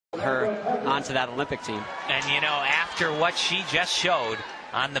her onto that Olympic team. And you know, after what she just showed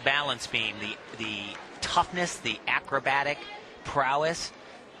on the balance beam, the toughness, the acrobatic prowess,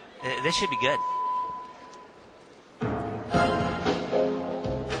 this should be good.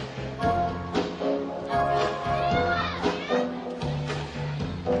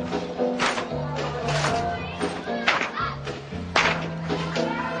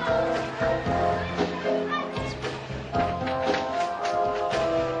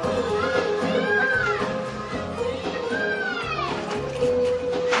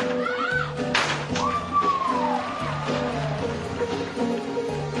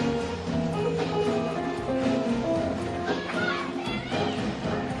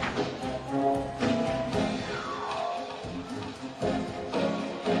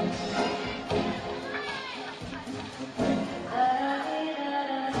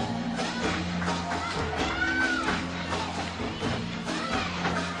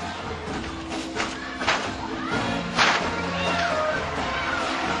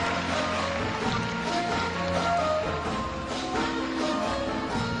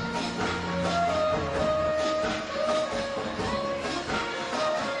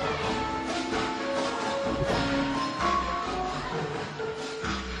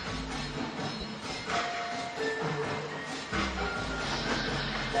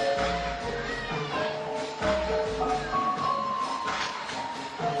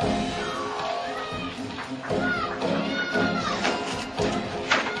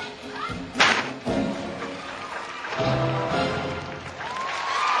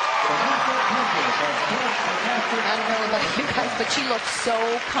 I don't know about you guys, but she looked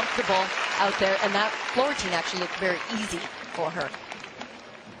so comfortable out there, and that floor routine actually looked very easy for her.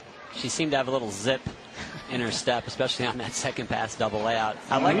 She seemed to have a little zip in her step, especially on that second pass double layout.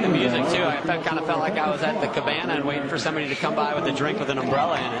 I like the music too. I kind of felt like I was at the cabana and waiting for somebody to come by with a drink with an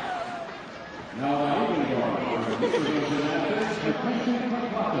umbrella in it.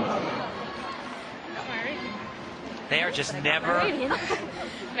 They are just never.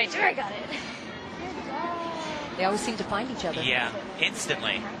 Make sure I got it. They always seem to find each other. Yeah,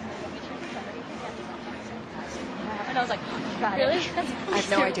 instantly. And I was like, really? I have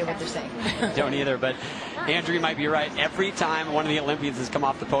no idea what they're saying. Don't either, but Andrew might be right. Every time one of the Olympians has come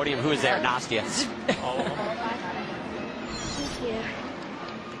off the podium, who is there? Nastia. Thank you.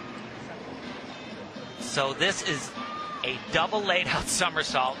 So this is a double laid out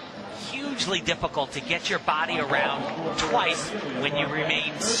somersault. Hugely difficult to get your body around twice when you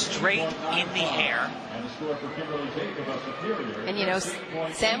remain straight in the air. And you know,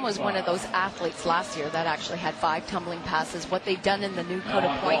 Sam was one of those athletes last year that actually had 5 tumbling passes. What they've done in the new code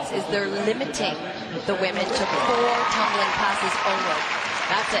of points is they're limiting the women to 4 tumbling passes only.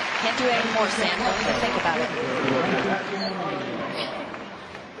 That's it. Can't do any more, Sam. Don't even think about it.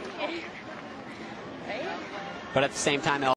 But at the same time,